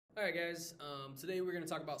Alright guys, today we're going to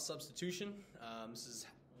talk about substitution. This is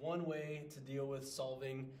one way to deal with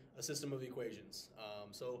solving a system of equations.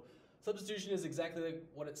 So substitution is exactly like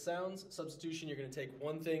what it sounds. Substitution, you're going to take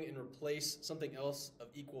one thing and replace something else of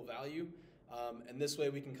equal value. And this way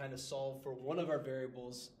we can kind of solve for one of our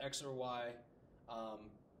variables, x or y,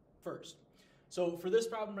 first. So for this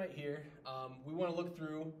problem right here, we want to look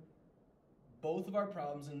through both of our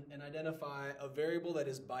problems and identify a variable that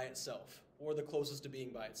is by itself, or the closest to being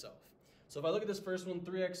by itself. So if I look at this first one,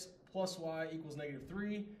 3x plus y equals negative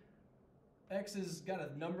 3. X has got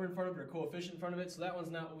a number in front of it, or a coefficient in front of it, so that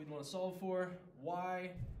one's not what we'd want to solve for.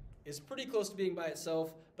 Y is pretty close to being by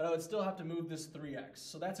itself, but I would still have to move this 3x.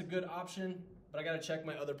 So that's a good option, but I got to check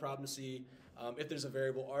my other problem to see if there's a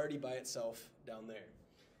variable already by itself down there.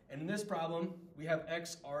 And in this problem, we have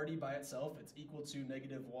x already by itself. It's equal to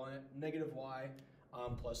negative y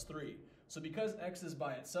plus 3. So because x is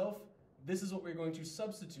by itself, this is what we're going to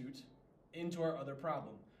substitute into our other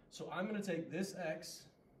problem. So I'm going to take this x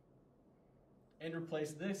and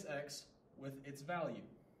replace this x with its value.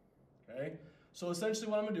 Okay? So essentially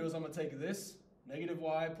what I'm going to do is I'm going to take this negative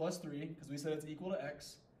y plus 3, because we said it's equal to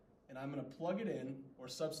x, and I'm going to plug it in, or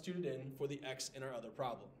substitute it in, for the x in our other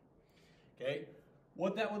problem. Okay?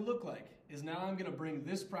 What that would look like is now I'm going to bring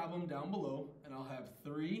this problem down below, and I'll have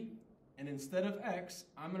 3, and instead of x,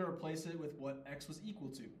 I'm going to replace it with what x was equal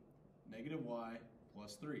to, negative y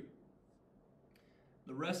plus 3.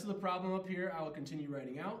 The rest of the problem up here I will continue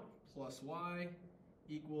writing out, plus y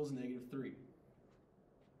equals negative 3.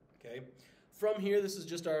 Okay. From here, this is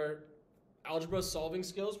just our algebra solving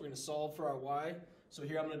skills. We're going to solve for our y. So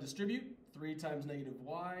here I'm going to distribute 3 times negative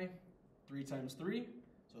y, 3 times 3.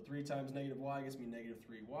 So 3 times negative y gets me negative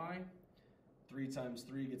 3y. 3 times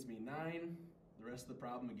 3 gets me 9. The rest of the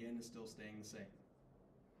problem, again, is still staying the same.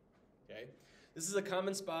 Okay. This is a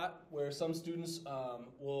common spot where some students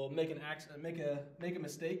will make a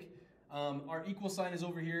mistake. Our equal sign is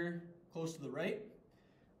over here close to the right.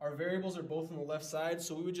 Our variables are both on the left side,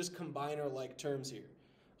 so we would just combine our like terms here.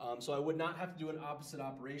 So I would not have to do an opposite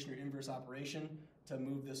operation or inverse operation to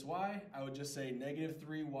move this y. I would just say negative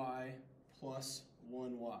 3y plus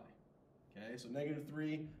 1y. Okay, so negative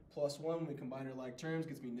 3 plus 1, when we combine our like terms,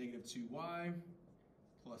 gets me negative 2y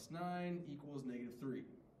plus 9 equals negative 3.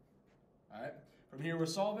 All right, from here we're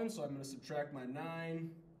solving, so I'm going to subtract my 9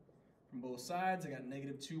 from both sides. I got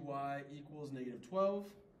negative 2y equals negative 12.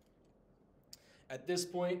 At this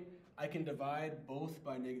point, I can divide both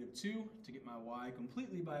by negative 2 to get my y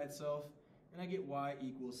completely by itself, and I get y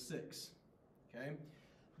equals 6. Okay,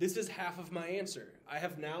 this is half of my answer. I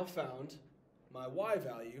have now found my y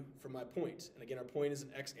value for my point. And again, our point is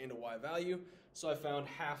an x and a y value, so I found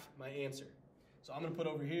half my answer. So I'm going to put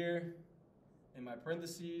over here in my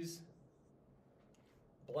parentheses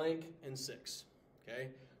blank and 6. Okay?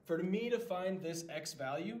 For me to find this x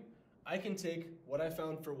value, I can take what I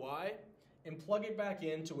found for y and plug it back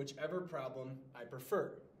into whichever problem I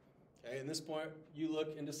prefer. Okay? At this point, you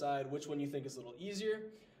look and decide which one you think is a little easier.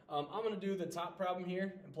 I'm going to do the top problem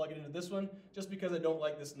here and plug it into this one just because I don't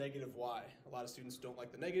like this negative y. A lot of students don't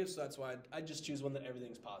like the negative, so that's why I just choose one that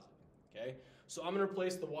everything's positive. Okay? So I'm going to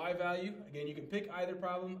replace the y value. Again, you can pick either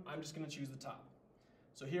problem. I'm just going to choose the top.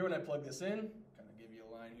 So here when I plug this in, kind of give you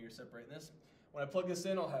a line here separating this. When I plug this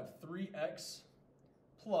in, I'll have 3x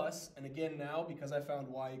plus, and again now because I found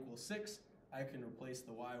y equals 6, I can replace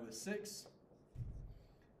the y with 6.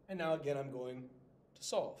 And now again I'm going to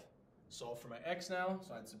solve. Solve for my x now,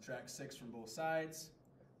 so I'd subtract 6 from both sides.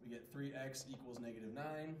 We get 3x equals negative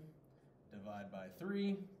 9, divide by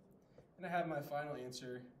 3, and I have my final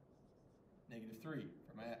answer, negative 3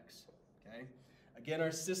 for my x. Okay? Again,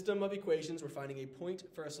 our system of equations, we're finding a point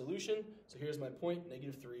for a solution. So here's my point,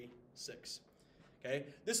 negative 3, 6. Okay?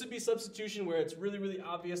 This would be substitution where it's really, really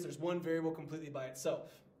obvious there's one variable completely by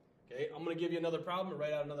itself. Okay? I'm going to give you another problem, or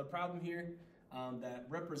write out another problem here that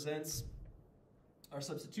represents our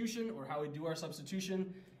substitution, or how we do our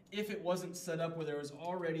substitution, if it wasn't set up where there was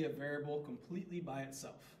already a variable completely by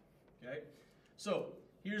itself. Okay? So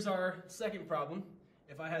here's our second problem.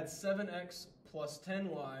 If I had 7x plus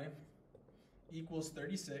 10y equals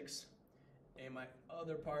 36, and my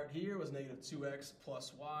other part here was negative 2x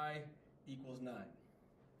plus y equals 9.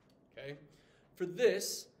 Okay? For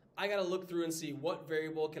this, I got to look through and see what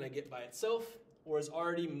variable can I get by itself, or is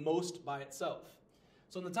already most by itself.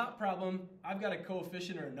 So in the top problem, I've got a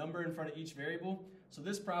coefficient or a number in front of each variable. So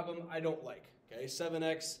this problem I don't like. Okay,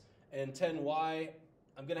 7x and 10y,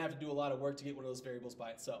 I'm going to have to do a lot of work to get one of those variables by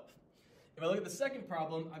itself. If I look at the second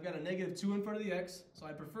problem, I've got a negative 2 in front of the x, so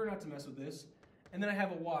I prefer not to mess with this. And then I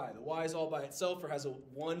have a y. The y is all by itself or has a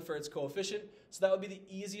 1 for its coefficient, so that would be the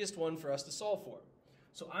easiest one for us to solve for.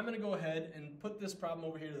 So I'm going to go ahead and put this problem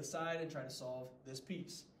over here to the side and try to solve this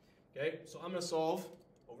piece. Okay, so I'm going to solve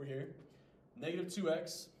over here, negative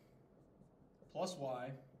 2x plus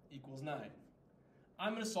y equals 9.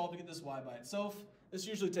 I'm going to solve to get this y by itself. This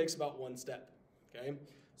usually takes about one step. Okay,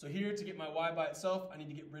 so here to get my y by itself, I need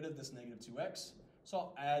to get rid of this negative 2x. So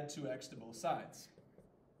I'll add 2x to both sides.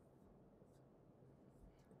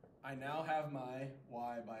 I now have my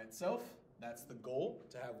y by itself. That's the goal,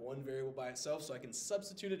 to have one variable by itself so I can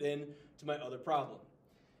substitute it in to my other problem.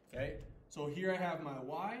 Okay, so here I have my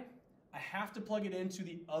y. I have to plug it into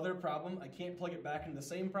the other problem. I can't plug it back into the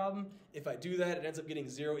same problem. If I do that, it ends up getting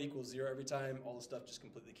 0 equals 0 every time. All the stuff just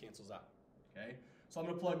completely cancels out. Okay, so I'm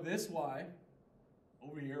going to plug this y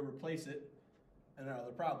over here, replace it, in our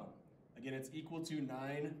other problem. Again, it's equal to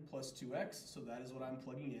 9 plus 2x, so that is what I'm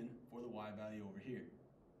plugging in for the y value over here.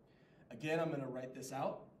 Again, I'm going to write this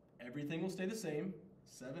out. Everything will stay the same,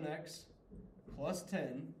 7x plus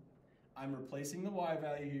 10. I'm replacing the y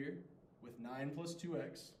value here with 9 plus 2x,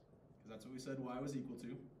 because that's what we said y was equal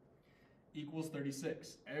to, equals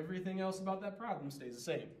 36. Everything else about that problem stays the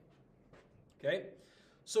same. Okay,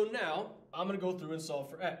 so now I'm going to go through and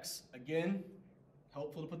solve for x. Again,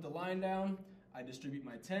 helpful to put the line down. I distribute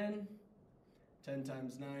my 10. 10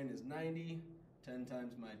 times 9 is 90. 10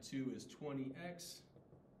 times my 2 is 20x.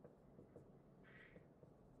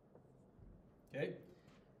 Okay,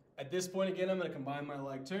 at this point, again, I'm going to combine my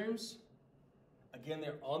like terms. Again,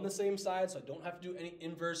 they're on the same side, so I don't have to do any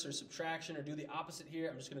inverse or subtraction or do the opposite here.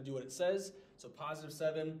 I'm just going to do what it says. So positive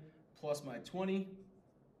 7 plus my 20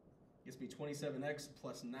 gives me 27x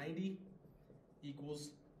plus 90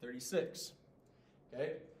 equals 36.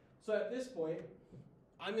 Okay, so at this point,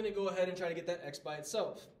 I'm going to go ahead and try to get that x by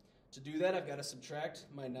itself. To do that, I've got to subtract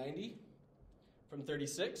my 90 from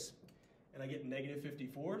 36. And I get negative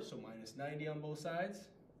 54, so minus 90 on both sides.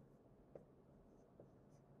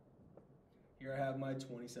 Here I have my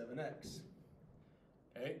 27x.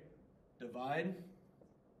 Okay, divide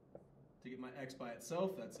to get my x by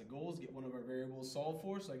itself. That's the goal, is get one of our variables solved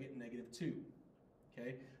for, so I get negative 2.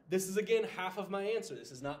 Okay, this is again half of my answer.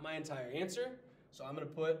 This is not my entire answer. So I'm going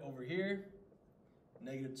to put over here,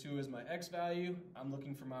 negative 2 is my x value. I'm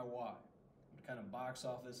looking for my y. I'm going to kind of box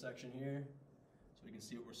off this section here, so we can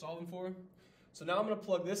see what we're solving for. So now I'm going to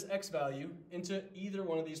plug this x value into either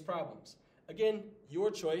one of these problems. Again,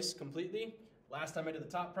 your choice completely. Last time I did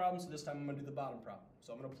the top problem, so this time I'm going to do the bottom problem.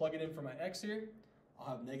 So I'm going to plug it in for my x here. I'll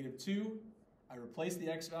have negative 2. I replace the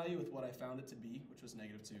x value with what I found it to be, which was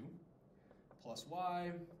negative 2, plus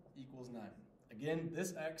y equals 9. Again,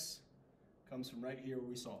 this x comes from right here where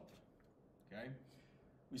we solved. Okay?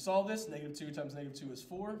 We solve this. Negative 2 times negative 2 is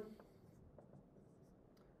 4.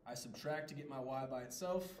 I subtract to get my y by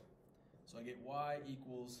itself, so I get y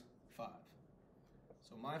equals 5.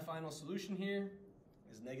 So my final solution here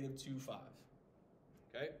is negative 2, 5.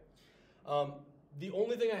 Okay? The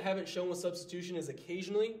only thing I haven't shown with substitution is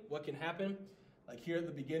occasionally what can happen. Like here at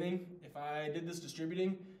the beginning, if I did this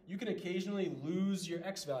distributing, you can occasionally lose your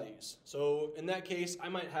x values. So in that case, I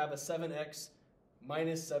might have a 7x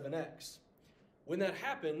minus 7x. When that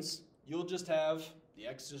happens, you'll just have the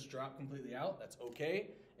x just drop completely out. That's okay.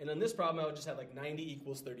 And in this problem, I would just have like 90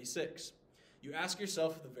 equals 36. You ask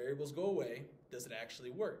yourself, if the variables go away, does it actually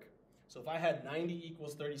work? So if I had 90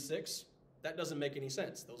 equals 36, that doesn't make any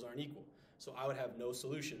sense. Those aren't equal. So I would have no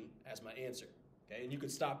solution as my answer. Okay? And you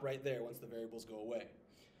could stop right there once the variables go away.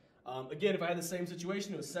 Again, if I had the same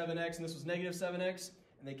situation, it was 7x and this was negative 7x,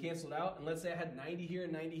 and they canceled out, and let's say I had 90 here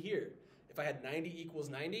and 90 here. If I had 90 equals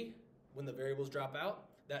 90, when the variables drop out,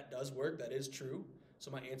 that does work, that is true. So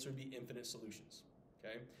my answer would be infinite solutions.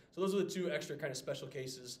 Okay? So those are the two extra kind of special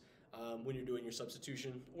cases when you're doing your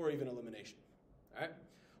substitution or even elimination. All right?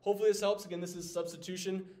 Hopefully this helps. Again, this is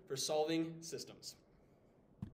substitution for solving systems.